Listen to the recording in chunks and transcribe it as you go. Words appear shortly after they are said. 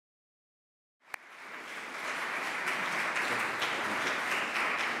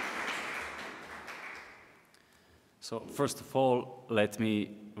So first of all, let me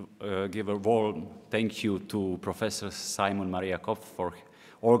give a warm thank you to Professor Simon Maria Kopf for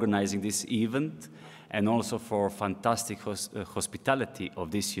organizing this event and also for fantastic hospitality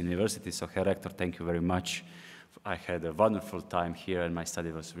of this university. So, Herr Rector, thank you very much. I had a wonderful time here and my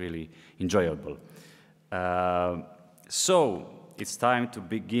study was really enjoyable. So, it's time to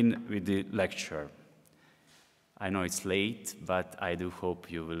begin with the lecture. I know it's late, but I do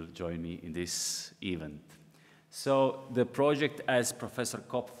hope you will join me in this event. So the project, as Professor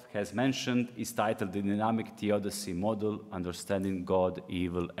Kopf has mentioned, is titled The Dynamic Theodicy Model, Understanding God,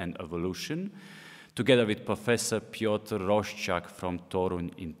 Evil, and Evolution. Together with Professor Piotr Roszczak from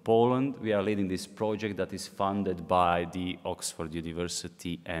Toruń in Poland, we are leading this project that is funded by the Oxford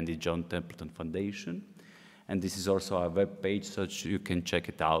University and the John Templeton Foundation. And this is also our web page, so you can check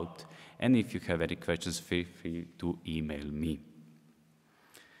it out. And if you have any questions, feel free to email me.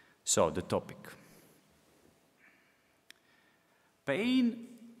 So, the topic. Pain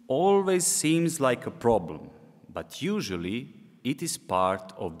always seems like a problem, but usually it is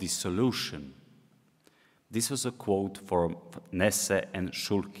part of the solution. This was a quote from Nesse and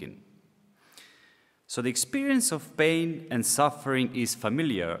Shulkin. So the experience of pain and suffering is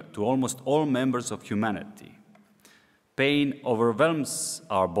familiar to almost all members of humanity. Pain overwhelms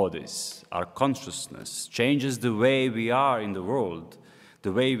our bodies, our consciousness, changes the way we are in the world,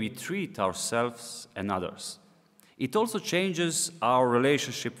 the way we treat ourselves and others. It also changes our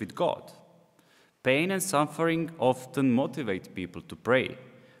relationship with God. Pain and suffering often motivate people to pray,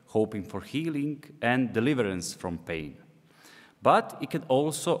 hoping for healing and deliverance from pain. But it can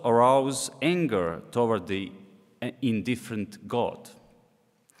also arouse anger toward the indifferent God.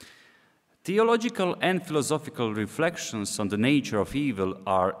 Theological and philosophical reflections on the nature of evil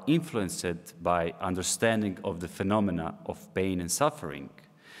are influenced by understanding of the phenomena of pain and suffering.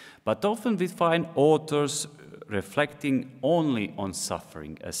 But often we find authors reflecting only on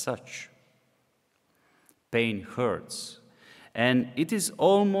suffering as such. Pain hurts, and it is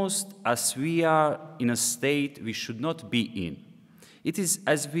almost as we are in a state we should not be in. It is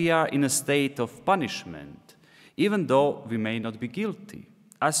as we are in a state of punishment, even though we may not be guilty,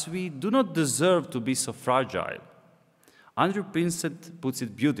 as we do not deserve to be so fragile. Andrew Pinsent puts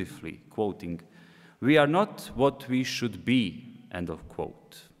it beautifully, quoting, "We are not what we should be," end of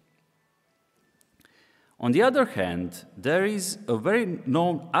quote. On the other hand, there is a very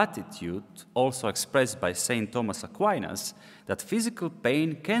known attitude, also expressed by St. Thomas Aquinas, that physical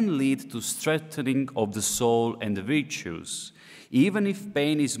pain can lead to strengthening of the soul and the virtues, even if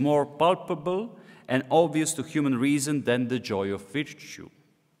pain is more palpable and obvious to human reason than the joy of virtue.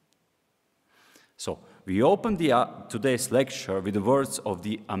 So, we open today's lecture with the words of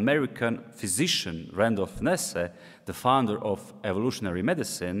the American physician Randolph Nesse, the founder of evolutionary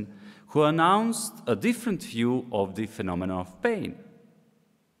medicine, who announced a different view of the phenomenon of pain.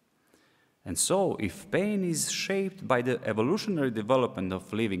 And so, if pain is shaped by the evolutionary development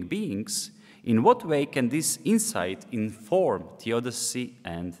of living beings, in what way can this insight inform theodicy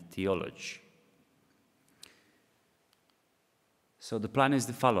and theology? So the plan is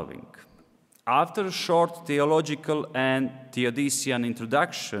the following. After a short theological and theodician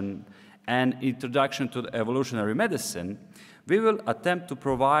introduction and introduction to the evolutionary medicine, we will attempt to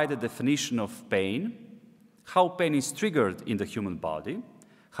provide a definition of pain, how pain is triggered in the human body,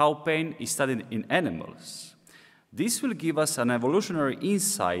 how pain is studied in animals. This will give us an evolutionary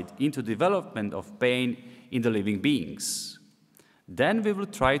insight into development of pain in the living beings. Then we will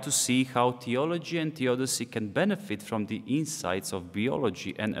try to see how theology and theodicy can benefit from the insights of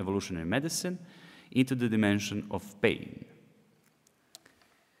biology and evolutionary medicine into the dimension of pain.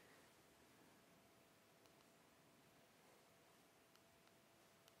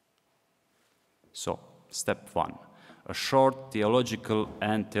 So, step one, a short theological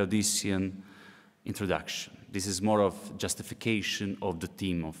and theodician introduction. This is more of justification of the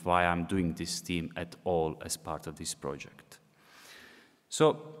theme of why I'm doing this theme at all as part of this project.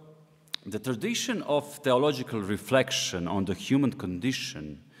 So, the tradition of theological reflection on the human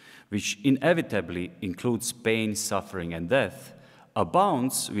condition, which inevitably includes pain, suffering, and death,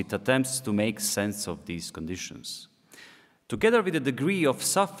 abounds with attempts to make sense of these conditions. Together with the degree of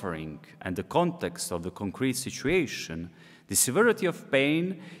suffering and the context of the concrete situation, the severity of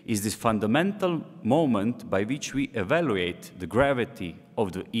pain is the fundamental moment by which we evaluate the gravity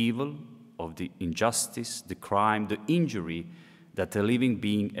of the evil, of the injustice, the crime, the injury that a living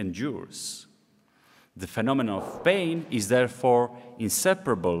being endures. The phenomenon of pain is therefore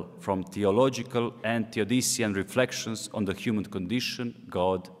inseparable from theological and theodician reflections on the human condition,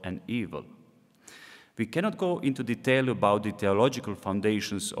 God, and evil. We cannot go into detail about the theological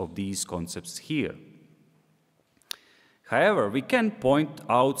foundations of these concepts here. However, we can point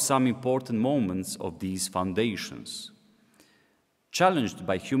out some important moments of these foundations. Challenged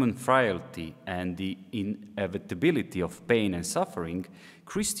by human frailty and the inevitability of pain and suffering,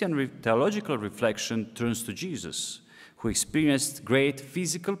 Christian theological reflection turns to Jesus, who experienced great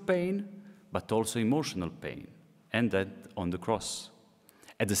physical pain, but also emotional pain, and that on the cross.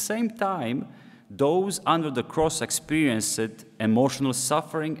 At the same time, those under the cross experienced emotional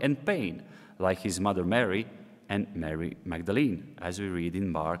suffering and pain, like his mother Mary and Mary Magdalene, as we read in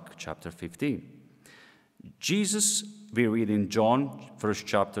Mark chapter 15. Jesus, we read in John, first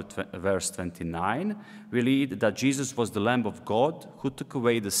chapter, verse 29, we read that Jesus was the Lamb of God who took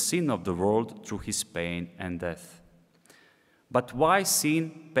away the sin of the world through his pain and death. But why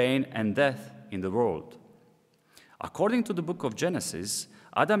sin, pain, and death in the world? According to the book of Genesis,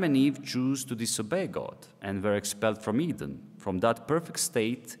 Adam and Eve chose to disobey God and were expelled from Eden, from that perfect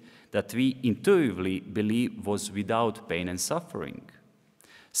state that we intuitively believe was without pain and suffering.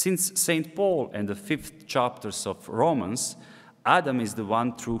 Since St. Paul and the 5th chapters of Romans, Adam is the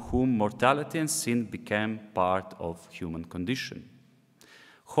one through whom mortality and sin became part of human condition.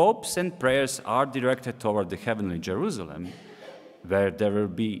 Hopes and prayers are directed toward the heavenly Jerusalem, where there will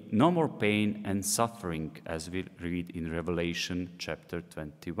be no more pain and suffering, as we read in Revelation chapter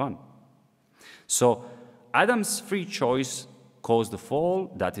 21. So, Adam's free choice caused the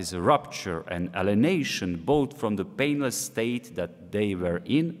fall, that is a rupture and alienation both from the painless state that they were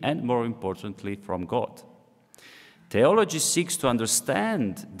in and, more importantly, from God. Theology seeks to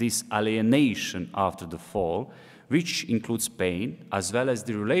understand this alienation after the fall, which includes pain as well as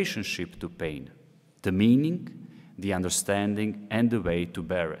the relationship to pain, the meaning, the understanding, and the way to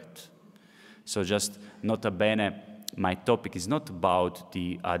bear it. So just nota bene, my topic is not about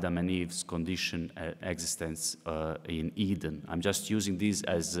the Adam and Eve's condition existence in Eden. I'm just using this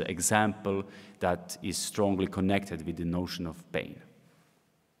as an example that is strongly connected with the notion of pain.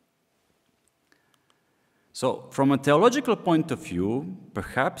 So, from a theological point of view,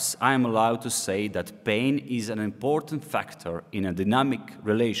 perhaps I am allowed to say that pain is an important factor in a dynamic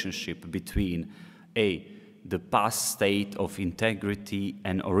relationship between the past state of integrity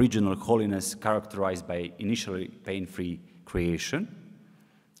and original holiness characterized by initially pain-free creation,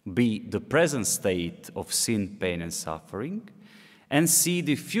 B, the present state of sin, pain, and suffering, and C,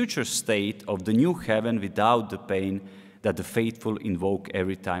 the future state of the new heaven without the pain that the faithful invoke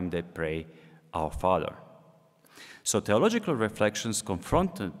every time they pray, Our Father. So theological reflections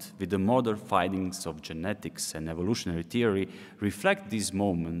confronted with the modern findings of genetics and evolutionary theory reflect these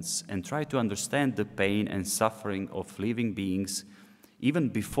moments and try to understand the pain and suffering of living beings even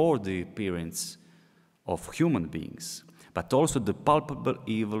before the appearance of human beings, but also the palpable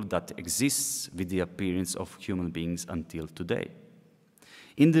evil that exists with the appearance of human beings until today.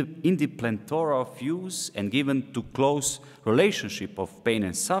 In the plethora of views and given to close relationship of pain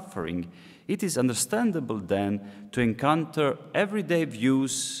and suffering, it is understandable then to encounter everyday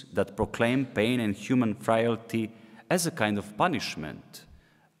views that proclaim pain and human frailty as a kind of punishment,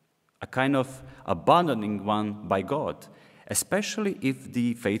 a kind of abandoning one by God, especially if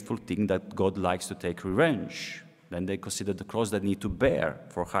the faithful think that God likes to take revenge. Then they consider the cross that need to bear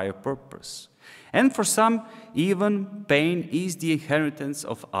for higher purpose. And for some, even pain is the inheritance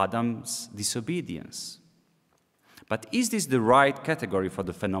of Adam's disobedience. But is this the right category for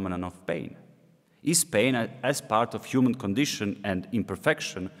the phenomenon of pain? Is pain, as part of human condition and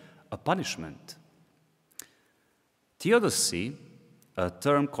imperfection, a punishment? Theodicy, a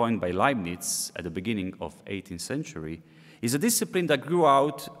term coined by Leibniz at the beginning of the 18th century, is a discipline that grew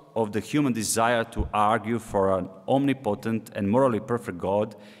out of the human desire to argue for an omnipotent and morally perfect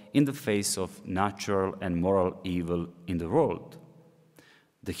God in the face of natural and moral evil in the world.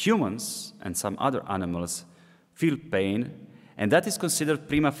 The humans and some other animals feel pain, and that is considered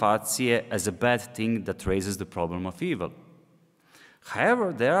prima facie as a bad thing that raises the problem of evil.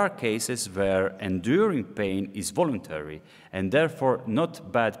 However, there are cases where enduring pain is voluntary and therefore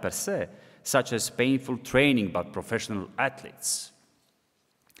not bad per se, such as painful training by professional athletes.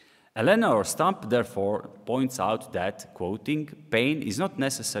 Eleanor Stump, therefore, points out that, quoting, pain is not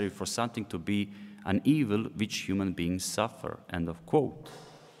necessary for something to be an evil which human beings suffer, end of quote.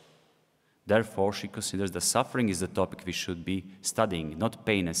 Therefore, she considers that suffering is the topic we should be studying, not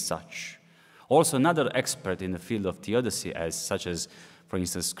pain as such. Also, another expert in the field of theodicy, such as, for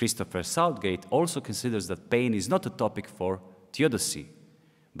instance, Christopher Southgate, also considers that pain is not a topic for theodicy,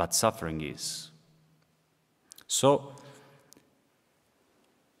 but suffering is. So,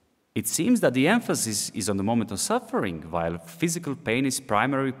 it seems that the emphasis is on the moment of suffering, while physical pain is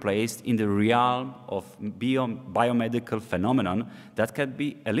primarily placed in the realm of biomedical phenomenon that can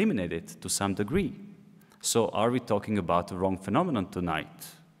be eliminated to some degree. So are we talking about the wrong phenomenon tonight?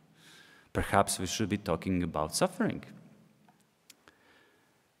 Perhaps we should be talking about suffering.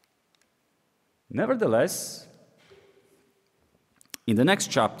 Nevertheless, in the next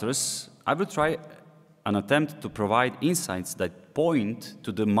chapters, I will try an attempt to provide insights that point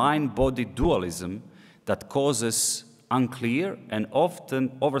to the mind-body dualism that causes unclear and often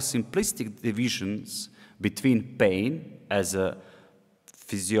oversimplistic divisions between pain as a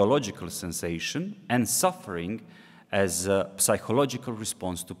physiological sensation and suffering as a psychological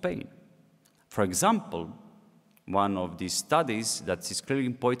response to pain. For example, one of these studies that is clearly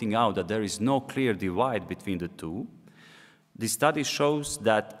pointing out that there is no clear divide between the two. This study shows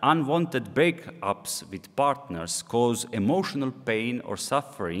that unwanted breakups with partners cause emotional pain or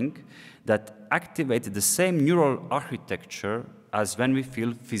suffering that activate the same neural architecture as when we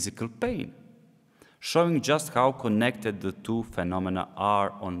feel physical pain, showing just how connected the two phenomena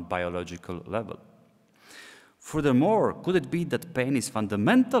are on biological level. Furthermore, could it be that pain is a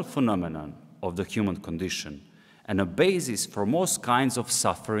fundamental phenomenon of the human condition and a basis for most kinds of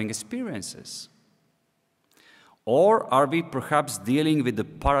suffering experiences? Or are we perhaps dealing with the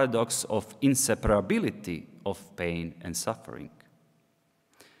paradox of inseparability of pain and suffering?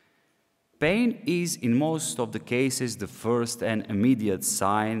 Pain is, in most of the cases, the first and immediate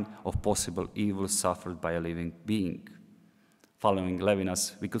sign of possible evil suffered by a living being. Following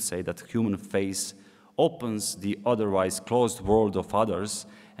Levinas, we could say that human face opens the otherwise closed world of others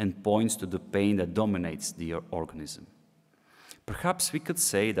and points to the pain that dominates the organism. Perhaps we could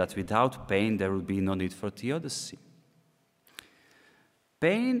say that without pain there would be no need for theodicy.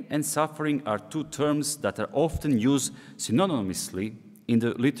 Pain and suffering are two terms that are often used synonymously in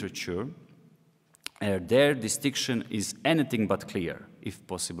the literature. Their distinction is anything but clear, if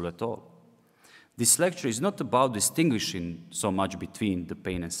possible at all. This lecture is not about distinguishing so much between the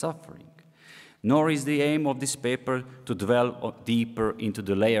pain and suffering, nor is the aim of this paper to dwell deeper into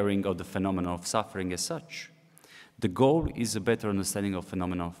the layering of the phenomena of suffering as such. The goal is a better understanding of the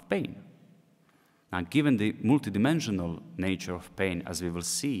phenomena of pain. Now, given the multidimensional nature of pain, as we will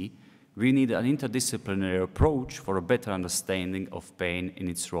see, we need an interdisciplinary approach for a better understanding of pain in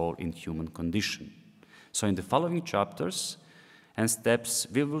its role in human condition. So in the following chapters and steps,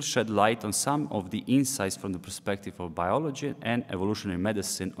 we will shed light on some of the insights from the perspective of biology and evolutionary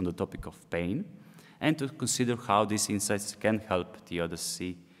medicine on the topic of pain, and to consider how these insights can help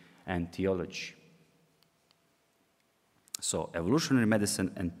theodicy and theology. So, evolutionary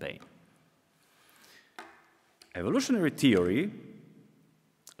medicine and pain. Evolutionary theory,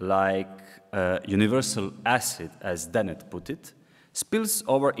 like universal acid, as Dennett put it, spills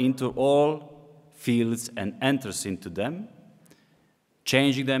over into all fields and enters into them,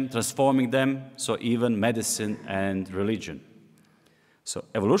 changing them, transforming them, so even medicine and religion. So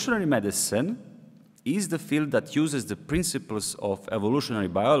evolutionary medicine is the field that uses the principles of evolutionary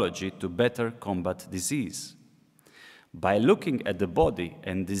biology to better combat disease. By looking at the body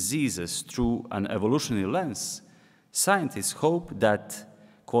and diseases through an evolutionary lens, scientists hope that,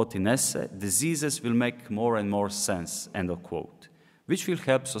 quote in essay, diseases will make more and more sense, end of quote, which will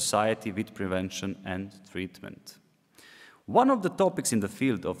help society with prevention and treatment. One of the topics in the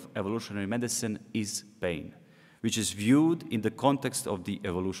field of evolutionary medicine is pain, which is viewed in the context of the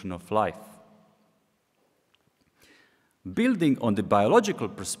evolution of life. Building on the biological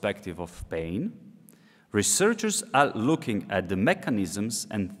perspective of pain, researchers are looking at the mechanisms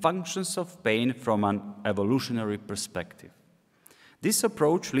and functions of pain from an evolutionary perspective. This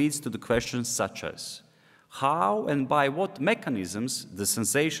approach leads to the questions such as, how and by what mechanisms the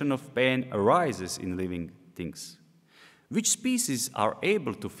sensation of pain arises in living things? Which species are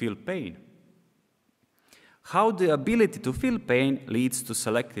able to feel pain? How the ability to feel pain leads to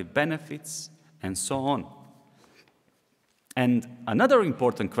selective benefits, and so on. And another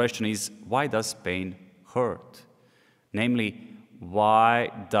important question is, why does pain hurt? Namely, why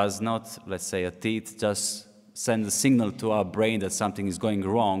does not, let's say, a teeth just send a signal to our brain that something is going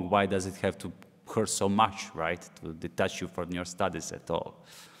wrong? Why does it have to hurt so much, right, to detach you from your studies at all?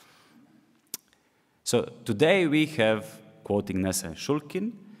 So today we have, quoting Ness and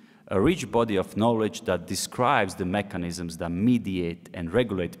Shulkin, a rich body of knowledge that describes the mechanisms that mediate and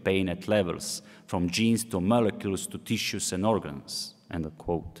regulate pain at levels, from genes to molecules to tissues and organs, end of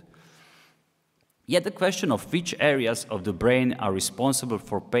quote. Yet the question of which areas of the brain are responsible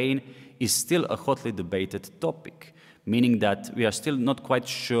for pain is still a hotly debated topic, meaning that we are still not quite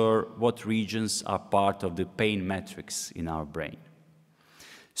sure what regions are part of the pain matrix in our brain.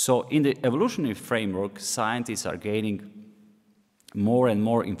 So in the evolutionary framework, scientists are gaining more and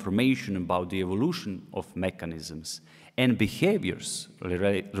more information about the evolution of mechanisms and behaviors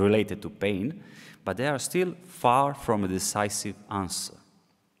related to pain, but they are still far from a decisive answer.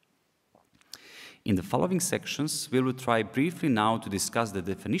 In the following sections, we will try briefly now to discuss the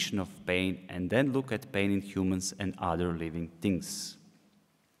definition of pain and then look at pain in humans and other living things.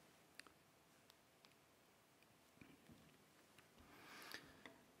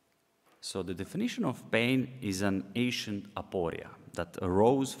 So the definition of pain is an ancient aporia that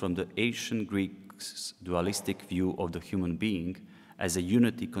arose from the ancient Greeks' dualistic view of the human being as a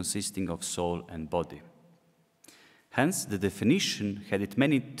unity consisting of soul and body. Hence, the definition had its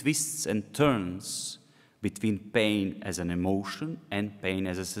many twists and turns between pain as an emotion and pain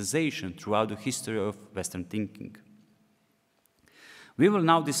as a sensation throughout the history of Western thinking. We will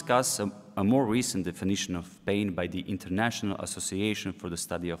now discuss a more recent definition of pain by the International Association for the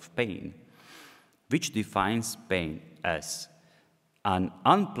Study of Pain, which defines pain as an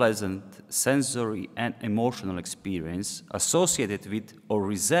unpleasant sensory and emotional experience associated with or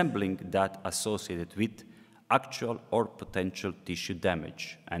resembling that associated with actual or potential tissue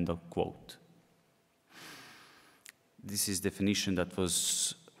damage, end of quote. This is definition that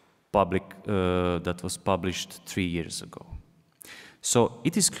was published 3 years ago. So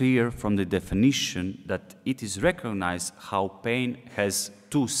it is clear from the definition that it is recognized how pain has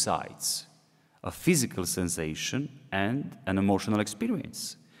two sides, a physical sensation and an emotional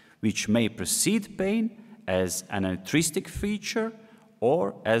experience, which may precede pain as an altruistic feature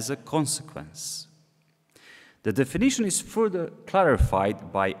or as a consequence. The definition is further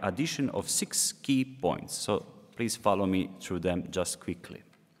clarified by addition of 6 key points, so please follow me through them just quickly.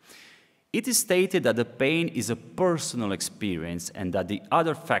 It is stated that the pain is a personal experience and that the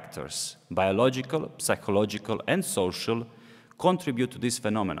other factors, biological, psychological, and social, contribute to this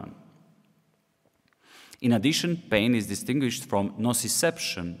phenomenon. In addition, pain is distinguished from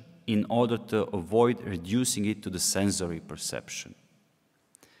nociception in order to avoid reducing it to the sensory perception.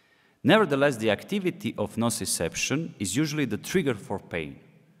 Nevertheless, the activity of nociception is usually the trigger for pain,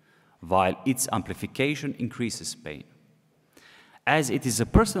 while its amplification increases pain. As it is a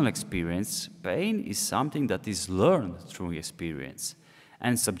personal experience, pain is something that is learned through experience,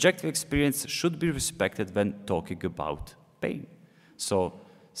 and subjective experience should be respected when talking about pain. So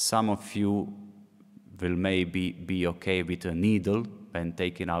some of you will maybe be okay with a needle when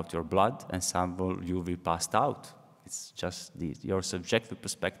taking out your blood, and some of you will pass out. It's just your subjective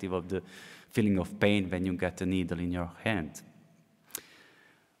perspective of the feeling of pain when you get a needle in your hand.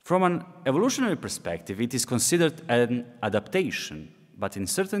 From an evolutionary perspective, it is considered an adaptation, but in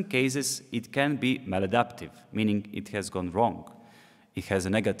certain cases it can be maladaptive, meaning it has gone wrong. It has a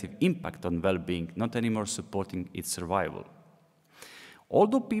negative impact on well-being, not anymore supporting its survival.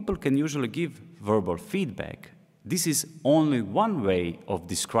 Although people can usually give verbal feedback, this is only one way of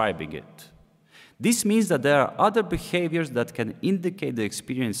describing it. This means that there are other behaviors that can indicate the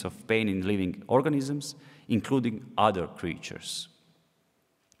experience of pain in living organisms, including other creatures.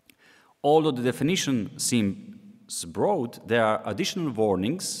 Although the definition seems broad, there are additional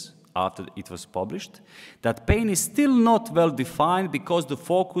warnings after it was published that pain is still not well defined because the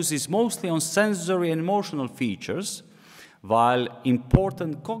focus is mostly on sensory and emotional features, while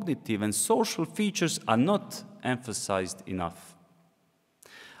important cognitive and social features are not emphasized enough.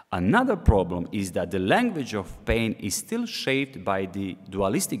 Another problem is that the language of pain is still shaped by the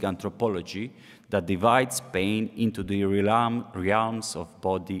dualistic anthropology that divides pain into the realms of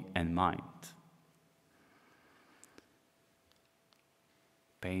body and mind.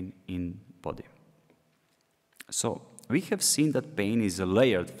 Pain in body. So we have seen that pain is a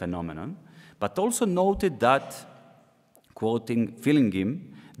layered phenomenon, but also noted that, quoting Fillingham,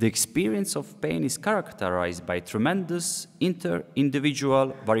 the experience of pain is characterized by tremendous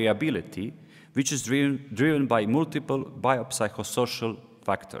inter-individual variability, which is driven by multiple biopsychosocial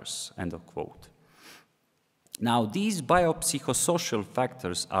factors, end of quote. Now, these biopsychosocial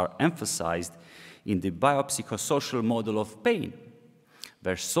factors are emphasized in the biopsychosocial model of pain,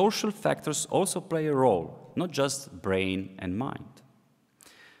 where social factors also play a role, not just brain and mind.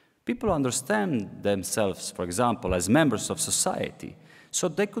 People understand themselves, for example, as members of society, so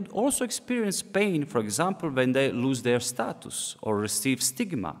they could also experience pain, for example, when they lose their status, or receive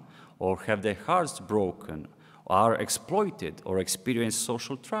stigma, or have their hearts broken, or are exploited, or experience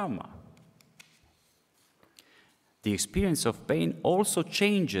social trauma. The experience of pain also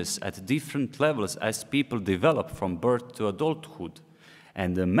changes at different levels as people develop from birth to adulthood,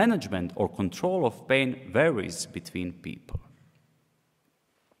 and the management or control of pain varies between people.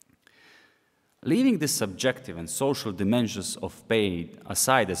 Leaving the subjective and social dimensions of pain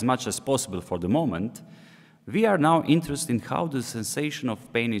aside as much as possible for the moment, We are now interested in how the sensation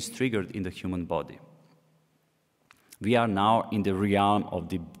of pain is triggered in the human body. We are now in the realm of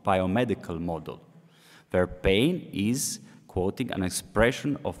the biomedical model, where pain is, quoting, an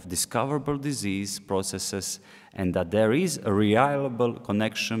expression of discoverable disease processes and that there is a reliable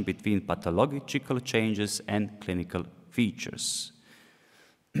connection between pathological changes and clinical features.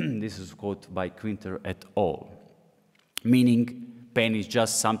 This is a quote by Quinter et al. Meaning, pain is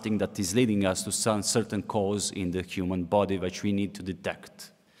just something that is leading us to some certain cause in the human body which we need to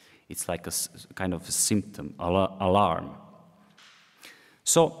detect. It's like a kind of a symptom, alarm.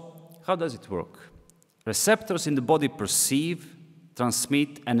 So, how does it work? Receptors in the body perceive,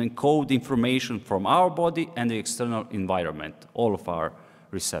 transmit, and encode information from our body and the external environment, all of our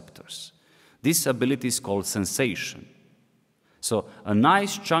receptors. This ability is called sensation. So, a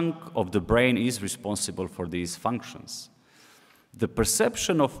nice chunk of the brain is responsible for these functions. The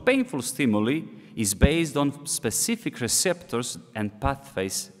perception of painful stimuli is based on specific receptors and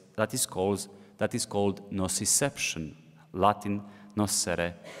pathways that is called nociception, Latin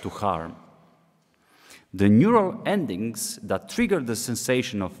nocere, to harm. The neural endings that trigger the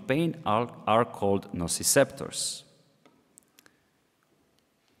sensation of pain are called nociceptors.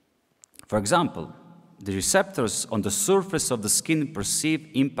 For example, the receptors on the surface of the skin perceive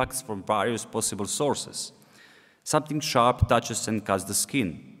impacts from various possible sources. Something sharp touches and cuts the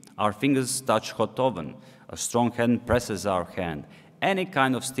skin. Our fingers touch hot oven. A strong hand presses our hand. Any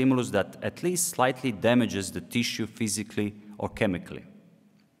kind of stimulus that at least slightly damages the tissue physically or chemically.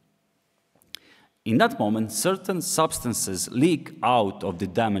 In that moment, certain substances leak out of the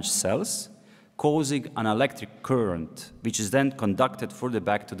damaged cells, causing an electric current, which is then conducted further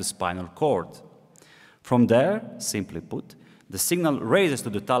back to the spinal cord. From there, simply put, the signal raises to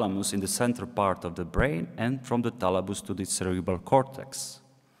the thalamus in the central part of the brain and from the thalamus to the cerebral cortex.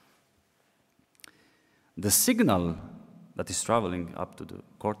 The signal that is traveling up to the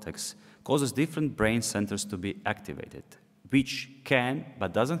cortex causes different brain centers to be activated, which can,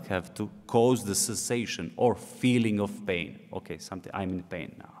 but doesn't have to, cause the sensation or feeling of pain. Okay, I'm in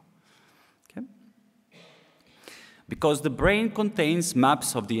pain now. Okay? Because the brain contains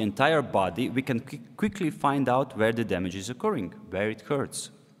maps of the entire body, we can quickly find out where the damage is occurring, where it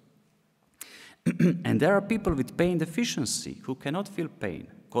hurts. And there are people with pain deficiency who cannot feel pain,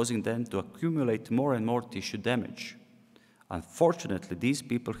 causing them to accumulate more and more tissue damage. Unfortunately, these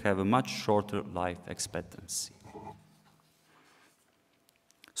people have a much shorter life expectancy.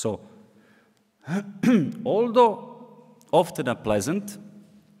 So, although often unpleasant,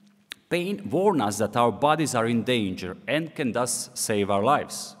 pain warns us that our bodies are in danger and can thus save our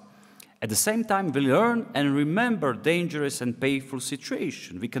lives. At the same time, we learn and remember dangerous and painful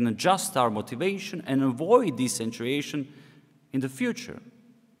situations. We can adjust our motivation and avoid this situation in the future.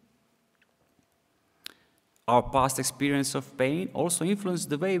 Our past experience of pain also influences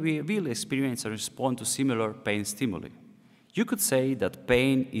the way we will experience and respond to similar pain stimuli. You could say that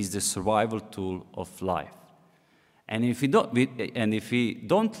pain is the survival tool of life. And if we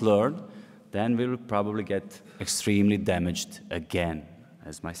don't learn, then we will probably get extremely damaged again,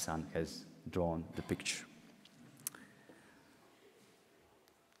 as my son has drawn the picture.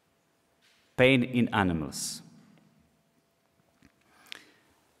 Pain in animals.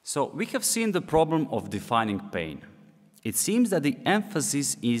 So we have seen the problem of defining pain. It seems that the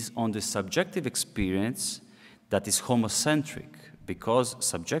emphasis is on the subjective experience that is homocentric, because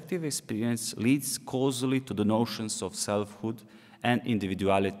subjective experience leads causally to the notions of selfhood and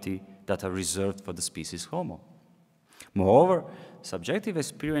individuality that are reserved for the species Homo. Moreover, subjective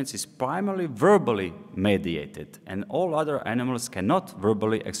experience is primarily verbally mediated, and all other animals cannot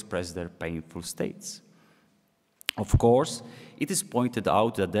verbally express their painful states. Of course, it is pointed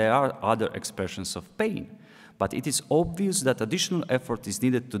out that there are other expressions of pain, but it is obvious that additional effort is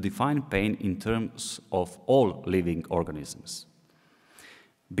needed to define pain in terms of all living organisms.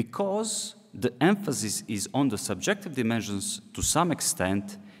 Because the emphasis is on the subjective dimensions to some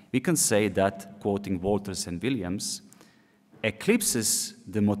extent, we can say that, quoting Walters and Williams, eclipses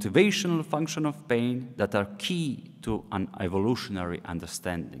the motivational function of pain that are key to an evolutionary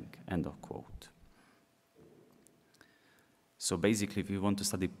understanding, end of quote. So basically, if you want to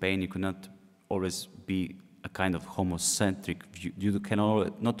study pain, you cannot always be a kind of homocentric view. You can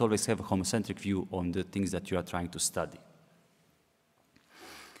not always have a homocentric view on the things that you are trying to study.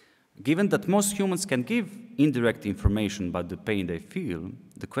 Given that most humans can give indirect information about the pain they feel,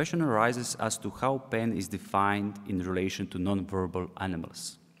 the question arises as to how pain is defined in relation to non-verbal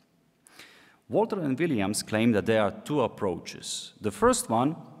animals. Walter and Williams claim that there are two approaches. The first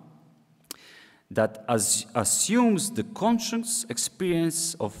one that assumes the conscious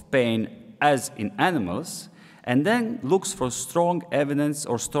experience of pain as in animals, and then looks for strong evidence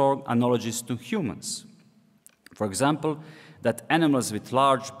or strong analogies to humans. For example, that animals with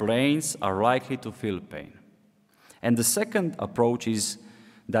large brains are likely to feel pain. And the second approach is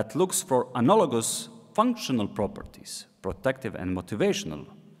that looks for analogous functional properties, protective and motivational,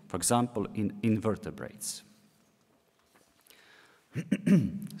 for example, in invertebrates.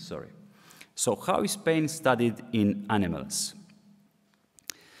 Sorry. So how is pain studied in animals?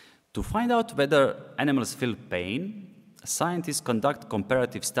 To find out whether animals feel pain, scientists conduct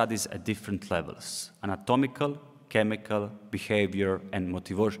comparative studies at different levels: anatomical, chemical, behavior, and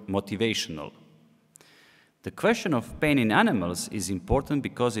motivational. The question of pain in animals is important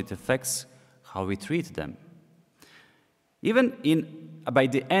because it affects how we treat them. Even by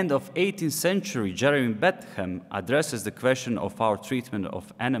the end of 18th century, Jeremy Bentham addresses the question of our treatment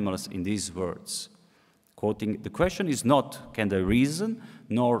of animals in these words, quoting, "The question is not can they reason,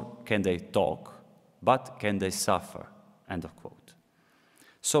 nor can they talk, but can they suffer?" End of quote.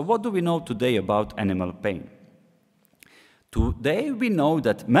 So what do we know today about animal pain? Today we know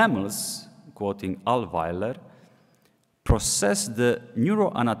that mammals, quoting Allweiler, process the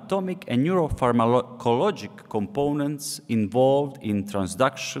neuroanatomic and neuropharmacologic components involved in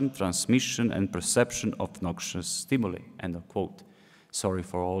transduction, transmission, and perception of noxious stimuli, end of quote. Sorry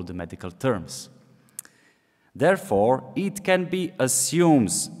for all the medical terms. Therefore, it can be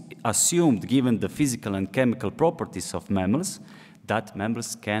assumed, given the physical and chemical properties of mammals, that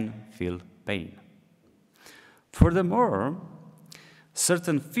mammals can feel pain. Furthermore,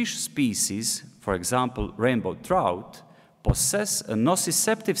 certain fish species, for example, rainbow trout, possess a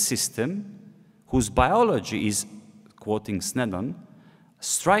nociceptive system whose biology is, quoting Sneddon,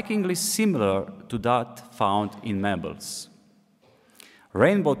 strikingly similar to that found in mammals.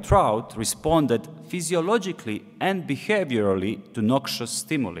 Rainbow trout responded physiologically and behaviorally to noxious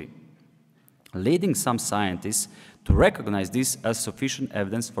stimuli, leading some scientists to recognize this as sufficient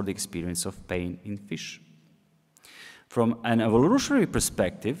evidence for the experience of pain in fish. From an evolutionary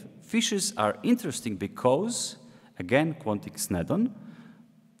perspective, fishes are interesting because, again quoting Sneddon,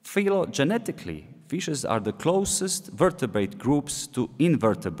 phylogenetically, fishes are the closest vertebrate groups to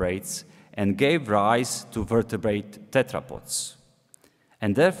invertebrates and gave rise to vertebrate tetrapods.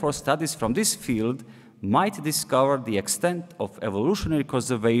 And therefore, studies from this field might discover the extent of evolutionary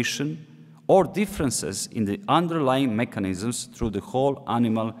conservation or differences in the underlying mechanisms through the whole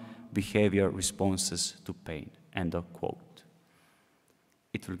animal behavior responses to pain. End of quote.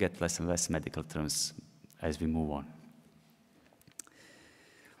 It will get less and less medical terms as we move on.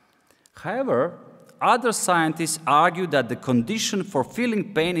 However, other scientists argue that the condition for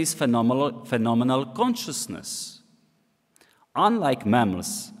feeling pain is phenomenal consciousness. Unlike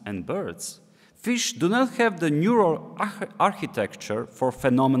mammals and birds, fish do not have the neural architecture for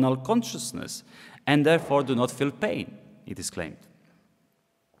phenomenal consciousness and therefore do not feel pain, it is claimed.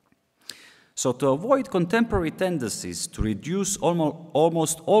 So to avoid contemporary tendencies to reduce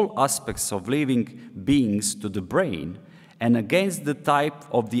almost all aspects of living beings to the brain, and against the type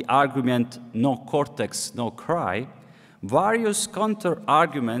of the argument, no cortex, no cry, various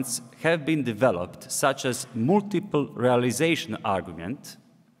counter-arguments have been developed, such as multiple realization argument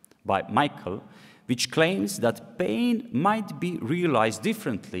by Michael, which claims that pain might be realized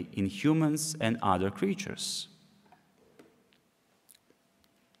differently in humans and other creatures.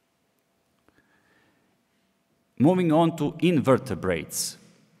 Moving on to invertebrates.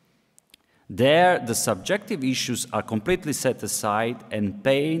 There, the subjective issues are completely set aside and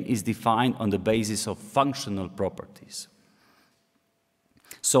pain is defined on the basis of functional properties.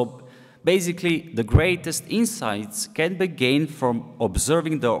 So basically, the greatest insights can be gained from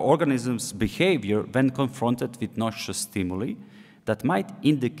observing the organism's behavior when confronted with noxious stimuli that might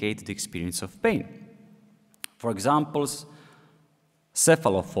indicate the experience of pain. For examples,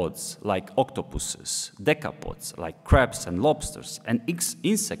 cephalopods like octopuses, decapods like crabs and lobsters, and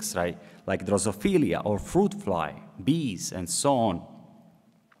insects like Drosophila or fruit fly, bees, and so on.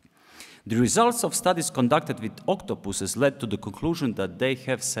 The results of studies conducted with octopuses led to the conclusion that they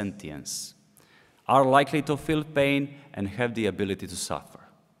have sentience, are likely to feel pain, and have the ability to suffer.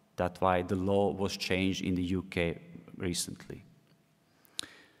 That's why the law was changed in the UK recently.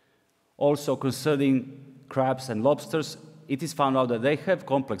 Also concerning crabs and lobsters, it is found out that they have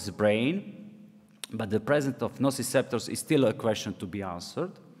complex brain, but the presence of nociceptors is still a question to be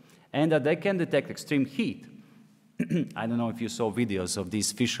answered, and that they can detect extreme heat. I don't know if you saw videos of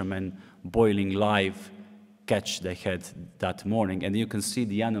these fishermen boiling live catch they had that morning, and you can see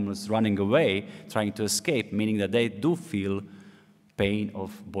the animals running away, trying to escape, meaning that they do feel pain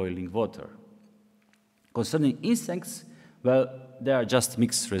of boiling water. Concerning insects, well, there are just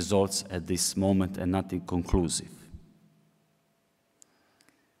mixed results at this moment and nothing conclusive.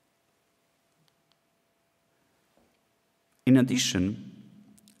 In addition,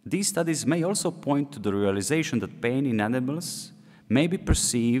 these studies may also point to the realization that pain in animals may be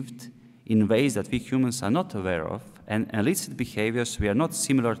perceived in ways that we humans are not aware of and elicit behaviors we are not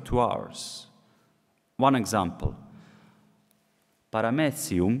similar to ours. One example,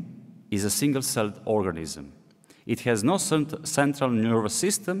 paramecium is a single-celled organism. It has no central nervous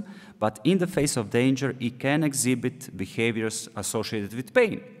system, but in the face of danger, it can exhibit behaviors associated with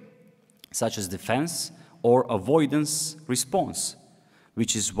pain, such as defense or avoidance response,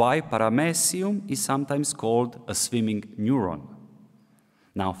 which is why paramecium is sometimes called a swimming neuron.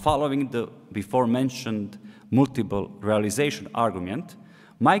 Now, following the before-mentioned multiple realization argument,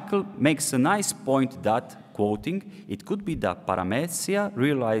 Michael makes a nice point that, quoting, it could be that paramecia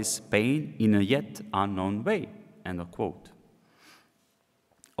realize pain in a yet unknown way, end of quote.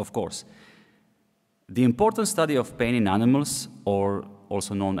 Of course, the important study of pain in animals, or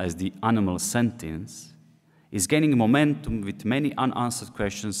also known as the animal sentience, is gaining momentum with many unanswered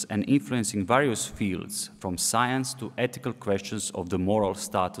questions and influencing various fields, from science to ethical questions of the moral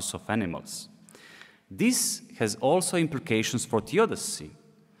status of animals. This has also implications for Theodicy,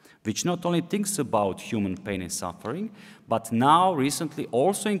 which not only thinks about human pain and suffering, but now recently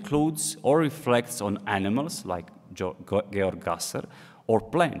also includes or reflects on animals like Georg Gasser or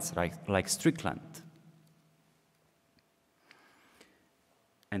plants like Strickland.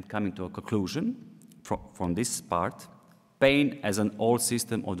 And coming to a conclusion, from this part, pain as an old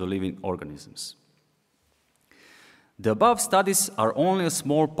system of the living organisms. The above studies are only a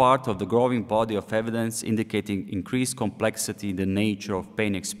small part of the growing body of evidence indicating increased complexity in the nature of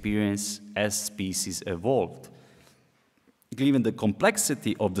pain experience as species evolved. Given the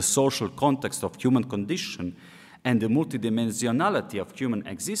complexity of the social context of human condition and the multidimensionality of human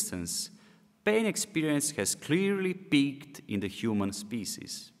existence, pain experience has clearly peaked in the human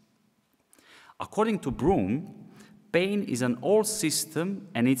species. According to Broom, pain is an old system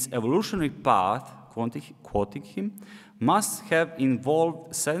and its evolutionary path, quoting him, must have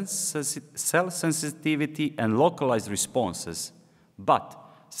involved cell sensitivity and localized responses, but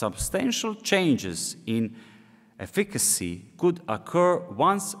substantial changes in efficacy could occur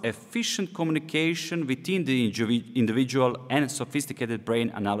once efficient communication within the individual and sophisticated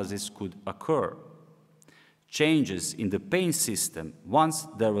brain analysis could occur. Changes in the pain system, once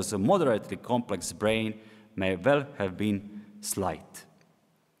there was a moderately complex brain, may well have been slight.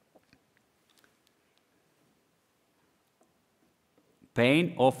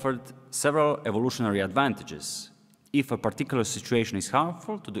 Pain offered several evolutionary advantages. If a particular situation is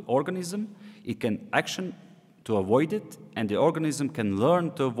harmful to the organism, it can action to avoid it, and the organism can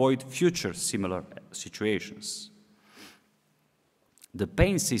learn to avoid future similar situations. The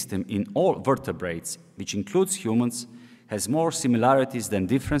pain system in all vertebrates, which includes humans, has more similarities than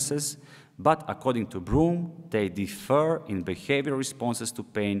differences, but according to Broom, they differ in behavioral responses to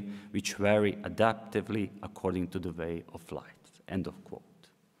pain, which vary adaptively according to the way of life. End of quote.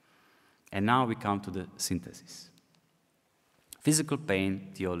 And now we come to the synthesis. Physical pain,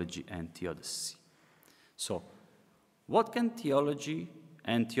 theology, and theodicy. So, what can theology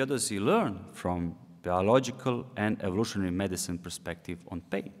and theodicy learn from biological and evolutionary medicine perspective on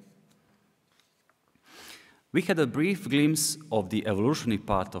pain? We had a brief glimpse of the evolutionary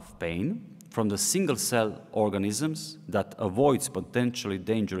part of pain from the single-cell organisms that avoids potentially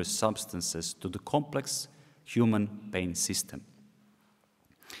dangerous substances to the complex human pain system.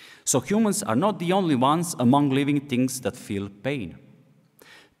 So humans are not the only ones among living things that feel pain.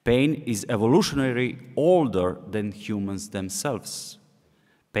 Pain is evolutionarily older than humans themselves.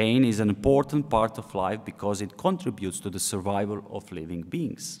 Pain is an important part of life because it contributes to the survival of living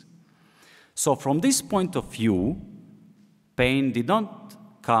beings. So from this point of view, pain did not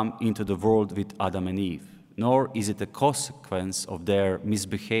come into the world with Adam and Eve, nor is it a consequence of their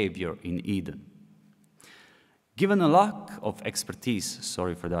misbehavior in Eden. Given a lack of expertise,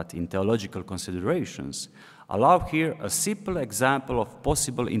 sorry for that, in theological considerations, allow here a simple example of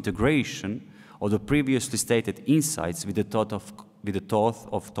possible integration of the previously stated insights with the thought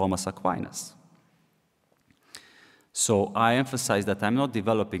of Thomas Aquinas. So I emphasize that I'm not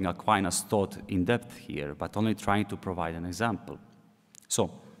developing Aquinas' thought in depth here, but only trying to provide an example.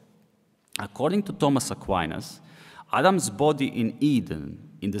 So, according to Thomas Aquinas, Adam's body in Eden,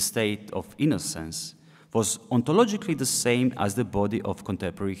 in the state of innocence, was ontologically the same as the body of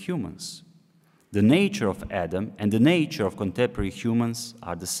contemporary humans. The nature of Adam and the nature of contemporary humans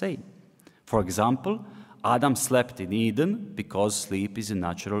are the same. For example, Adam slept in Eden because sleep is a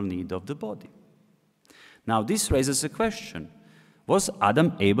natural need of the body. Now, this raises a question. Was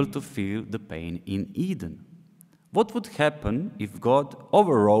Adam able to feel the pain in Eden? What would happen if God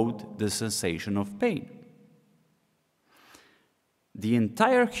overrode the sensation of pain? The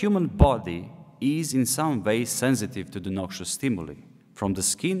entire human body is in some way sensitive to the noxious stimuli, from the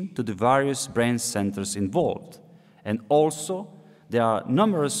skin to the various brain centers involved. And also, there are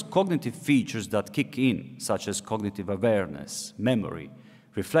numerous cognitive features that kick in, such as cognitive awareness, memory,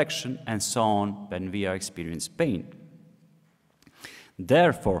 reflection, and so on when we are experiencing pain.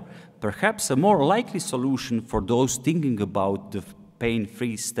 Therefore, perhaps a more likely solution for those thinking about the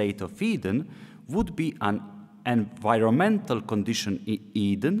pain-free state of Eden would be an environmental condition in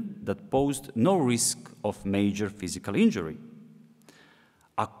Eden that posed no risk of major physical injury.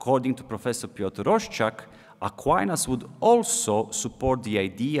 According to Professor Piotr Roszczak, Aquinas would also support the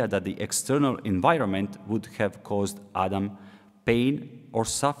idea that the external environment would have caused Adam pain or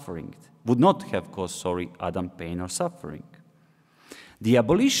suffering, would not have caused, Adam pain or suffering. The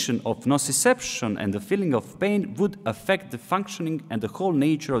abolition of nociception and the feeling of pain would affect the functioning and the whole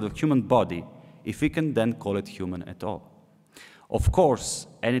nature of the human body, if we can then call it human at all. Of course,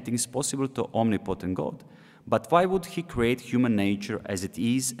 anything is possible to omnipotent God, but why would he create human nature as it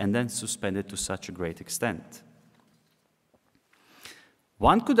is and then suspend it to such a great extent?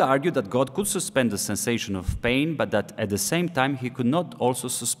 One could argue that God could suspend the sensation of pain, but that at the same time he could not also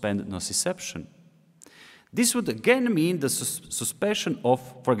suspend nociception. This would again mean the suspension of,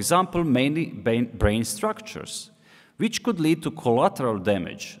 for example, mainly brain structures, which could lead to collateral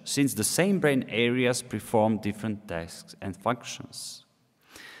damage, since the same brain areas perform different tasks and functions.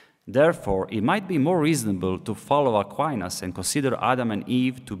 Therefore, it might be more reasonable to follow Aquinas and consider Adam and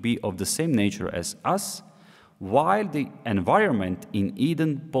Eve to be of the same nature as us, while the environment in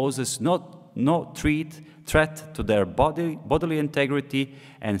Eden poses no threat to their bodily integrity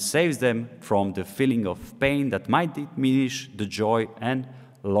and saves them from the feeling of pain that might diminish the joy and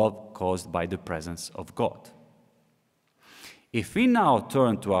love caused by the presence of God. If we now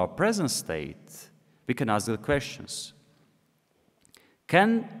turn to our present state, we can ask the questions.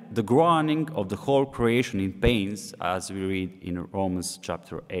 Can the groaning of the whole creation in pains, as we read in Romans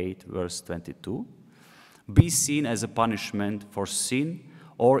chapter 8, verse 22, be seen as a punishment for sin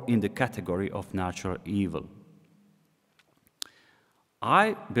or in the category of natural evil?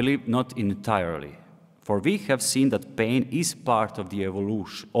 I believe not entirely, for we have seen that pain is part of the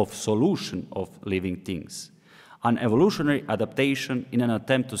solution of living things, an evolutionary adaptation in an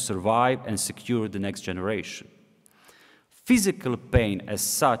attempt to survive and secure the next generation. Physical pain as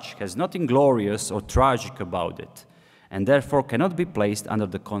such has nothing glorious or tragic about it, and therefore cannot be placed under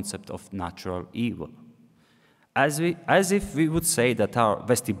the concept of natural evil, as if we would say that our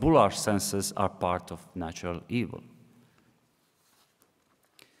vestibular senses are part of natural evil.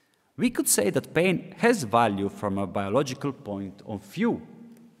 We could say that pain has value from a biological point of view.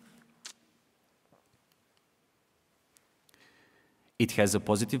 It has a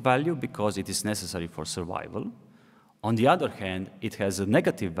positive value because it is necessary for survival. On the other hand, it has a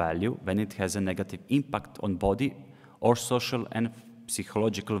negative value when it has a negative impact on body or social and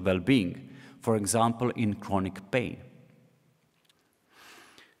psychological well-being, for example, in chronic pain.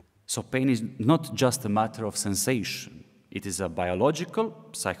 So pain is not just a matter of sensation. It is a biological,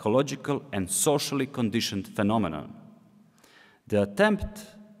 psychological, and socially conditioned phenomenon. The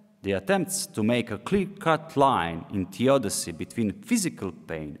attempts to make a clear-cut line in Theodicy between physical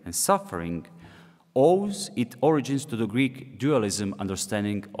pain and suffering owes its origins to the Greek dualism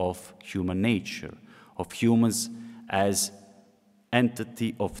understanding of human nature, of humans as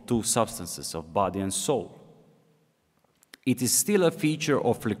entity of two substances, of body and soul. It is still a feature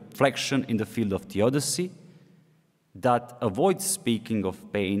of reflection in the field of Theodicy that avoids speaking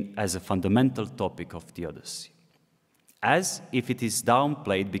of pain as a fundamental topic of Theodicy, as if it is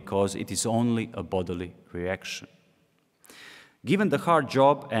downplayed because it is only a bodily reaction. Given the hard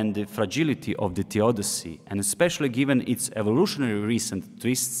job and the fragility of the Theodicy, and especially given its evolutionary recent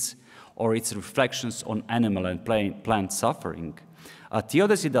twists or its reflections on animal and plant suffering, a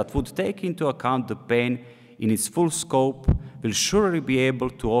Theodicy that would take into account the pain in its full scope will surely be able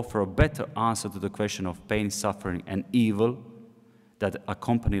to offer a better answer to the question of pain, suffering, and evil that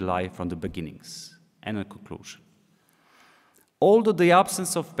accompany life from the beginnings. And a conclusion. Although the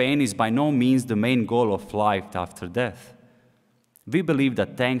absence of pain is by no means the main goal of life after death, we believe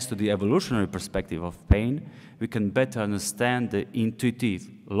that thanks to the evolutionary perspective of pain, we can better understand the intuitive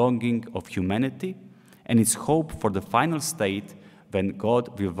longing of humanity and its hope for the final state when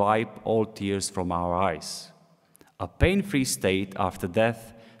God will wipe all tears from our eyes. A pain-free state after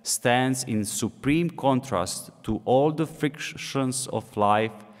death stands in supreme contrast to all the frictions of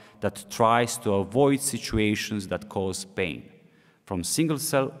life that tries to avoid situations that cause pain. from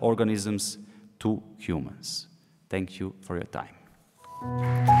single-cell organisms to humans. Thank you for your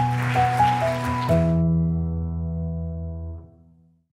time.